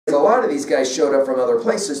A lot of these guys showed up from other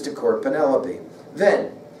places to court Penelope.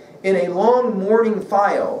 Then, in a long mourning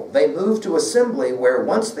file, they moved to assembly where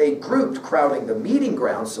once they grouped, crowding the meeting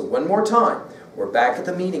grounds. So one more time, we're back at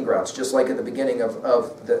the meeting grounds, just like in the beginning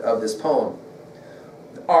of this poem.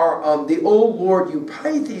 The old Lord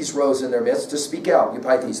Eupeithes rose in their midst to speak out.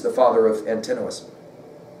 Eupeithes, the father of Antinous.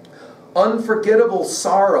 Unforgettable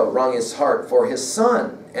sorrow wrung his heart for his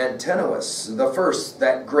son, Antinous, the first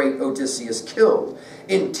that great Odysseus killed.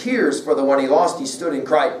 In tears for the one he lost, he stood and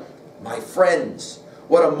cried, "My friends,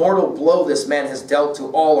 what a mortal blow this man has dealt to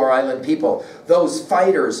all our island people. Those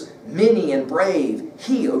fighters, many and brave,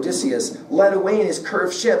 he, Odysseus, led away in his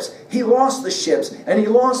curved ships. He lost the ships, and he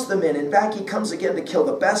lost the men, and back he comes again to kill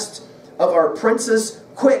the best of our princes.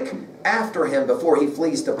 Quick, after him before he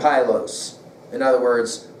flees to Pylos." In other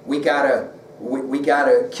words, we gotta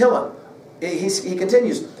kill him. He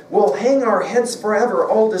continues, "We'll hang our heads forever,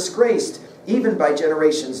 all disgraced, even by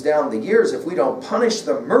generations down the years, if we don't punish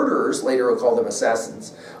the murderers," later we'll call them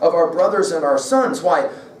assassins, "of our brothers and our sons. Why,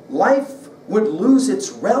 life would lose its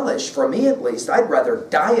relish, for me at least. I'd rather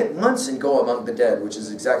die at once and go among the dead," which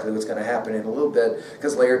is exactly what's going to happen in a little bit,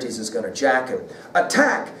 because Laertes is going to jack him.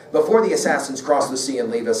 "Attack before the assassins cross the sea and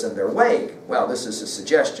leave us in their wake." Well, this is a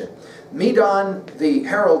suggestion. Medon, the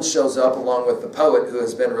herald, shows up along with the poet who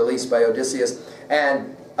has been released by Odysseus,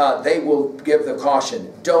 and they will give the caution,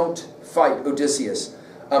 "Don't fight Odysseus."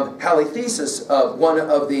 Halitheus, one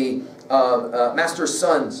of the master's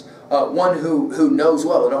sons, one who knows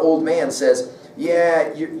well, an old man, says, "Yeah,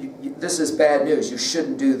 this is bad news. You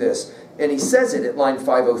shouldn't do this." And he says it at line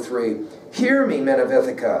 503. "Hear me, men of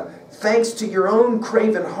Ithaca. Thanks to your own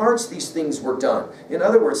craven hearts these things were done." In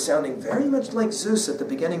other words, sounding very much like Zeus at the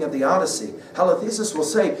beginning of the Odyssey. Halitheus will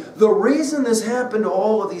say, the reason this happened to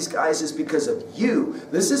all of these guys is because of you.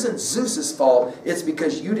 This isn't Zeus's fault. It's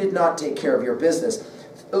because you did not take care of your business.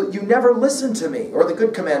 You never listened to me, or the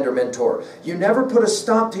good commander mentor. You never put a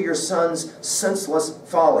stop to your son's senseless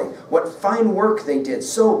folly. What fine work they did,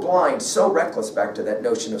 so blind, so reckless, back to that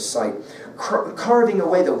notion of sight. Carving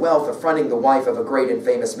away the wealth, affronting the wife of a great and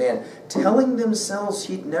famous man, telling themselves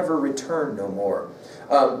he'd never return no more.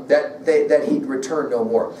 That he'd return no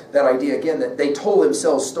more. That idea, again, that they told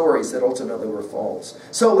themselves stories that ultimately were false.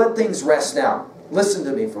 So let things rest now. Listen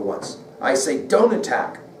to me for once. I say, don't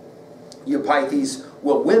attack. Eupeithes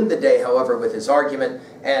will win the day, however, with his argument,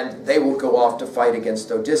 and they will go off to fight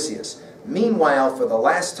against Odysseus. Meanwhile, for the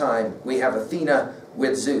last time, we have Athena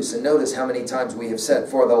with Zeus. And notice how many times we have said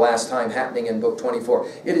 "for the last time" happening in book 24.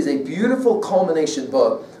 It is a beautiful culmination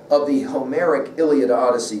book of the Homeric Iliad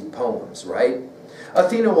Odyssey poems, right?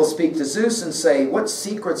 Athena will speak to Zeus and say, "What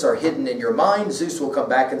secrets are hidden in your mind?" Zeus will come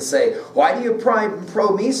back and say, "Why do you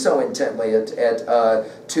probe me so intently?" At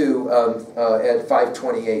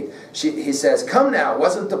 528. He says, "Come now,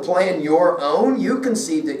 wasn't the plan your own? You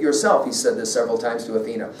conceived it yourself." He said this several times to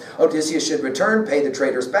Athena. "Odysseus should return, pay the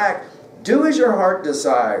traitors back. Do as your heart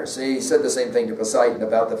desires." See, he said the same thing to Poseidon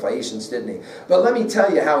about the Phaeacians, didn't he? "But let me tell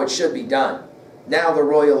you how it should be done. Now the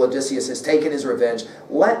royal Odysseus has taken his revenge.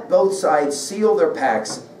 Let both sides seal their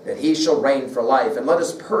pacts that he shall reign for life, and let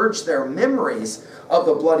us purge their memories of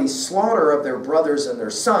the bloody slaughter of their brothers and their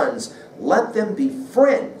sons. Let them be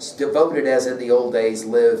friends, devoted as in the old days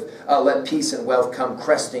live. Let peace and wealth come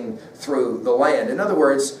cresting through the land." In other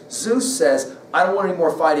words, Zeus says, I don't want any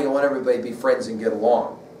more fighting. I want everybody to be friends and get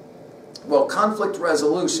along. Well, conflict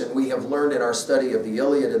resolution, we have learned in our study of the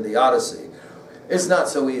Iliad and the Odyssey, is not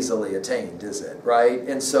so easily attained, is it? Right?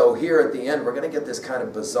 And so here at the end, we're going to get this kind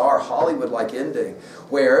of bizarre Hollywood-like ending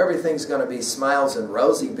where everything's going to be smiles and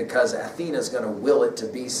rosy because Athena's going to will it to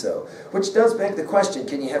be so. Which does beg the question,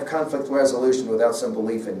 can you have conflict resolution without some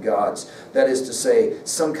belief in gods? That is to say,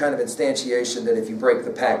 some kind of instantiation that if you break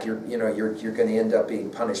the pact, you're going to end up being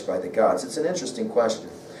punished by the gods. It's an interesting question.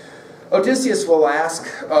 Odysseus will ask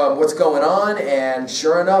what's going on, and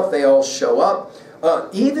sure enough, they all show up.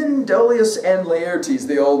 Even Dolius and Laertes,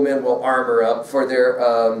 the old men, will armor up for their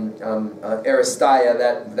Aristeia,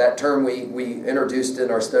 that term we introduced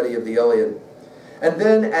in our study of the Iliad. And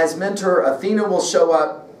then as mentor, Athena will show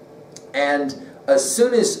up, and as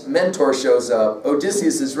soon as mentor shows up,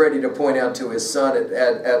 Odysseus is ready to point out to his son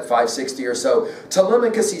at 560 or so.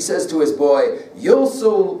 Telemachus, he says to his boy, you'll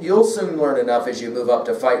soon learn enough as you move up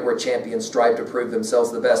to fight where champions strive to prove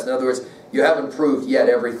themselves the best. In other words, you haven't proved yet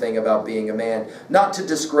everything about being a man. Not to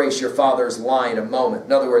disgrace your father's line a moment.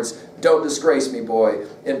 In other words, don't disgrace me, boy.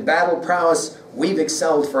 In battle prowess, we've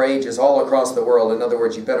excelled for ages all across the world. In other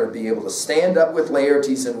words, you better be able to stand up with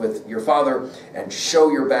Laertes and with your father and show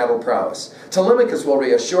your battle prowess. Telemachus will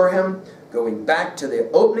reassure him, going back to the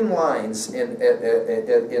opening lines in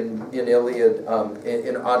Iliad,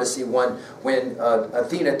 in Odyssey 1, when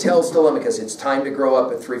Athena tells Telemachus it's time to grow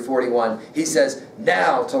up at 341, he says,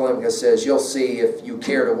 now, Telemachus says, you'll see if you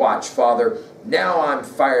care to watch, Father. Now I'm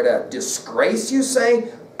fired up. Disgrace, you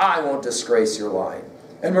say? I won't disgrace your line.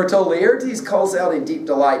 And we're told Laertes calls out in deep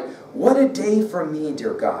delight, what a day for me,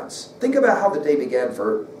 dear gods. Think about how the day began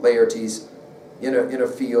for Laertes in a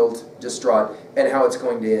field, distraught, and how it's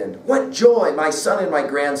going to end. What joy, my son and my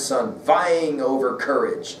grandson vying over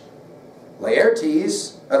courage.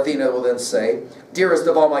 Laertes, Athena will then say, dearest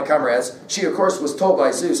of all my comrades, she of course was told by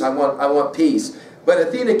Zeus, I want peace. But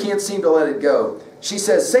Athena can't seem to let it go. She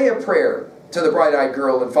says, say a prayer to the bright-eyed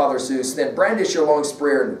girl and Father Zeus, then brandish your long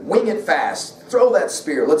spear and wing it fast. Throw that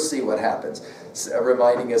spear, let's see what happens.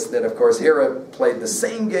 Reminding us that, of course, Hera played the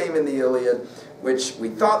same game in the Iliad, which we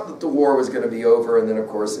thought that the war was going to be over, and then, of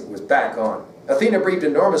course, it was back on. Athena breathed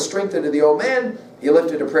enormous strength into the old man. He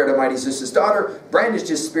lifted a prayer to mighty Zeus's daughter, brandished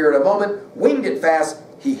his spear in a moment, winged it fast.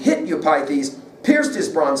 He hit Eupeithes, pierced his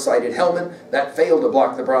bronze-sided helmet. That failed to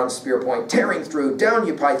block the bronze spear point, tearing through. Down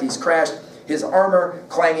Eupeithes crashed, his armor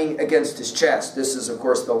clanging against his chest. This is, of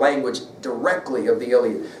course, the language directly of the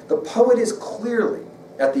Iliad. The poet is clearly,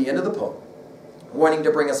 at the end of the poem, wanting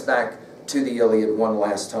to bring us back to the Iliad one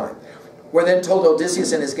last time. We're then told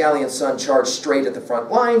Odysseus and his gallant son charged straight at the front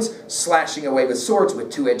lines, slashing away with swords with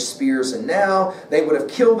two-edged spears, and now they would have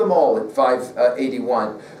killed them all at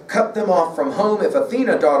 581. Cut them off from home if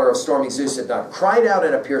Athena, daughter of stormy Zeus, had not cried out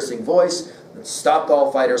in a piercing voice that stopped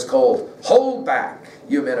all fighters cold. Hold back,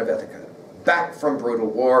 you men of Ithaca. Back from brutal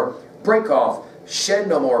war. Break off. Shed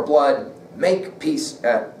no more blood. Make peace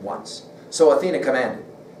at once. So Athena commanded.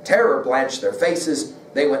 Terror blanched their faces.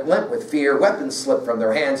 They went limp with fear. Weapons slipped from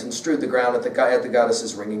their hands and strewed the ground at the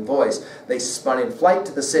goddess's ringing voice. They spun in flight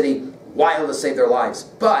to the city, wild to save their lives.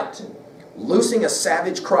 But, loosing a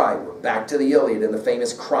savage cry, we're back to the Iliad and the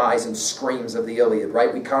famous cries and screams of the Iliad,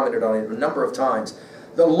 right? We commented on it a number of times.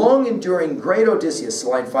 The long-enduring great Odysseus,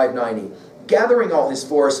 line 590, gathering all his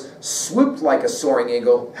force, swooped like a soaring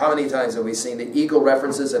eagle. How many times have we seen the eagle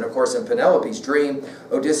references? And of course in Penelope's dream,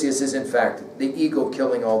 Odysseus is in fact the eagle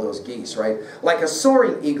killing all those geese, right? Like a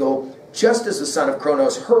soaring eagle, just as the son of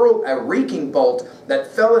Cronos hurled a reeking bolt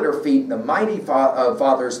that fell at her feet, the mighty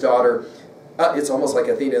father's daughter. It's almost like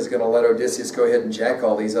Athena is going to let Odysseus go ahead and jack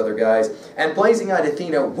all these other guys. And blazing-eyed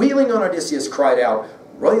Athena, wheeling on Odysseus, cried out,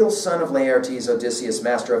 royal son of Laertes, Odysseus,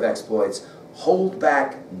 master of exploits, hold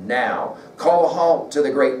back now. Call a halt to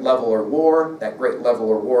the great leveler war. That great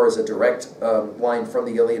leveler war is a direct line from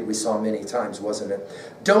the Iliad we saw many times, wasn't it?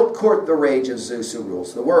 Don't court the rage of Zeus who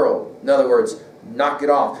rules the world. In other words, knock it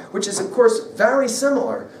off. Which is, of course, very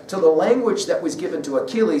similar to the language that was given to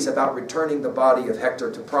Achilles about returning the body of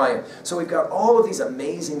Hector to Priam. So we've got all of these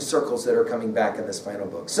amazing circles that are coming back in this final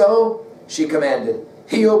book. So she commanded.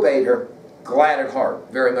 He obeyed her. Glad at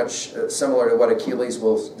heart, very much similar to what Achilles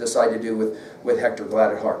will decide to do with Hector,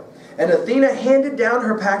 glad at heart. And Athena handed down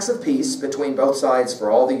her pacts of peace between both sides for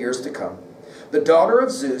all the years to come. The daughter of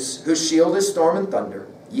Zeus, whose shield is storm and thunder,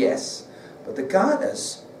 yes, but the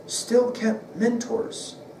goddess still kept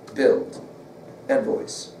mentors, build, and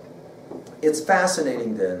voice. It's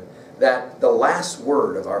fascinating then that the last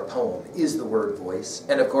word of our poem is the word voice,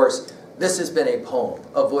 and of course, this has been a poem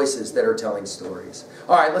of voices that are telling stories.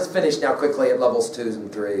 All right, let's finish now quickly at levels 2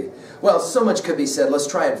 and 3. Well, so much could be said. Let's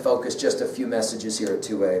try and focus just a few messages here at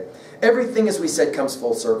 2a. Everything, as we said, comes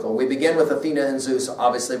full circle. We begin with Athena and Zeus.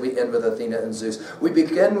 Obviously, we end with Athena and Zeus. We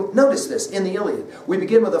begin, notice this, in the Iliad. We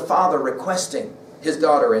begin with a father requesting his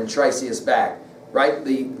daughter and Chryseis back. Right,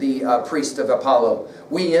 the priest of Apollo.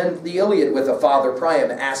 We end the Iliad with a father,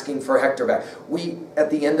 Priam, asking for Hector back. We, at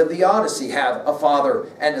the end of the Odyssey, have a father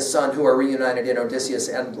and a son who are reunited in Odysseus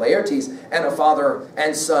and Laertes, and a father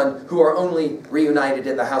and son who are only reunited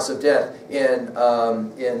in the house of death in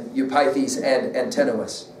Eupeithes and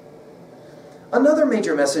Antinous. Another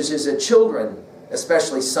major message is that children,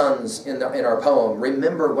 especially sons in our poem,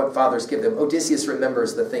 remember what fathers give them. Odysseus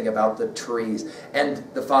remembers the thing about the trees, and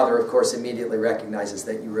the father, of course, immediately recognizes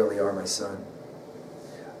that you really are my son.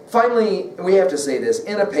 Finally, we have to say this,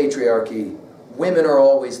 in a patriarchy, women are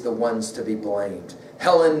always the ones to be blamed.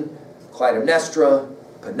 Helen, Clytemnestra,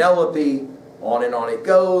 Penelope, on and on it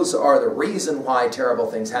goes, are the reason why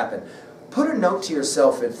terrible things happen. Put a note to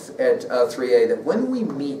yourself at 3a that when we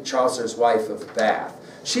meet Chaucer's wife of Bath,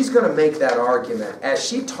 she's going to make that argument as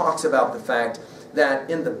she talks about the fact that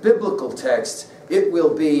in the biblical text, it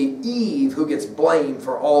will be Eve who gets blamed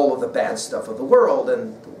for all of the bad stuff of the world.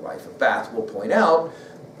 And the wife of Bath will point out,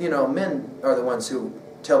 you know, men are the ones who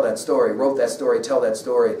tell that story, wrote that story, tell that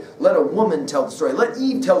story. Let a woman tell the story. Let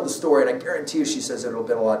Eve tell the story, and I guarantee you she says it'll have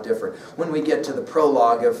been a lot different. When we get to the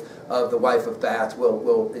prologue of the wife of Bath,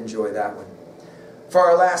 we'll enjoy that one. For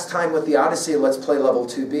our last time with the Odyssey, let's play level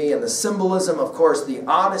 2B. And the symbolism, of course, the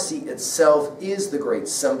Odyssey itself is the great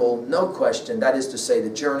symbol, no question. That is to say, the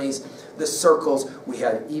journeys, the circles. We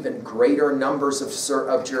have even greater numbers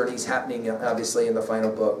of journeys happening, obviously, in the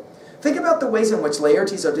final book. Think about the ways in which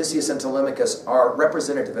Laertes, Odysseus, and Telemachus are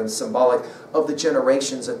representative and symbolic of the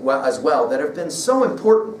generations as well that have been so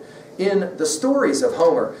important in the stories of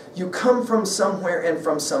Homer. You come from somewhere and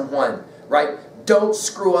from someone, right? Don't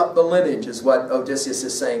screw up the lineage, is what Odysseus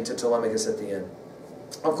is saying to Telemachus at the end.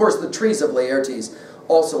 Of course, the trees of Laertes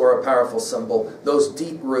also are a powerful symbol. Those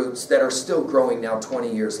deep roots that are still growing now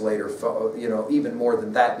 20 years later, you know, even more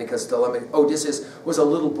than that, because Odysseus was a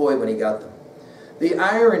little boy when he got them. The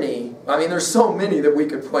irony, I mean, there's so many that we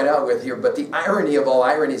could point out with here, but the irony of all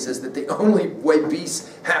ironies is that the only way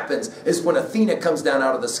peace happens is when Athena comes down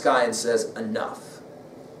out of the sky and says, enough.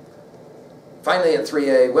 Finally, at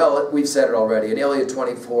 3A, well, we've said it already. In Iliad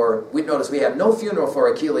 24, we notice we have no funeral for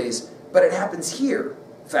Achilles, but it happens here.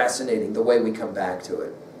 Fascinating, the way we come back to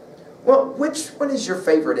it. Well, which one is your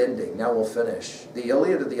favorite ending? Now we'll finish. The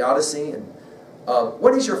Iliad or the Odyssey? And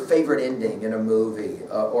what is your favorite ending in a movie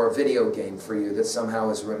or a video game for you that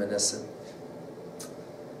somehow is reminiscent?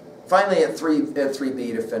 Finally, at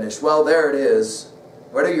 3B to finish. Well, there it is.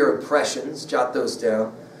 What are your impressions? Jot those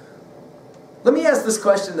down. Let me ask this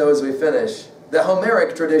question, though, as we finish. The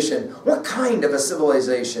Homeric tradition, what kind of a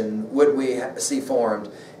civilization would we see formed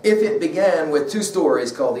if it began with two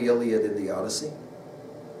stories called the Iliad and the Odyssey?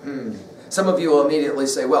 Some of you will immediately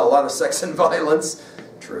say, well, a lot of sex and violence.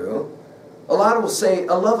 True. A lot will say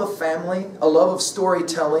a love of family, a love of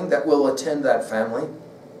storytelling that will attend that family.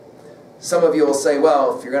 Some of you will say,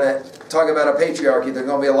 well, if you're going to talk about a patriarchy, there's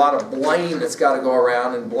going to be a lot of blame that's got to go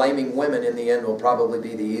around, and blaming women in the end will probably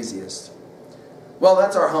be the easiest. Well,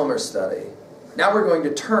 that's our Homer study. Now we're going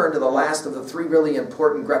to turn to the last of the three really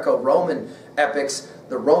important Greco-Roman epics,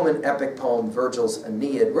 the Roman epic poem, Virgil's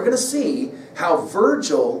Aeneid. We're going to see how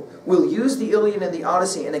Virgil will use the Iliad and the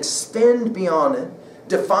Odyssey and extend beyond it,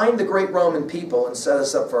 define the great Roman people, and set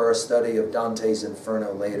us up for our study of Dante's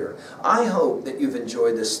Inferno later. I hope that you've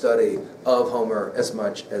enjoyed this study of Homer as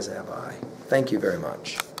much as have I. Thank you very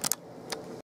much.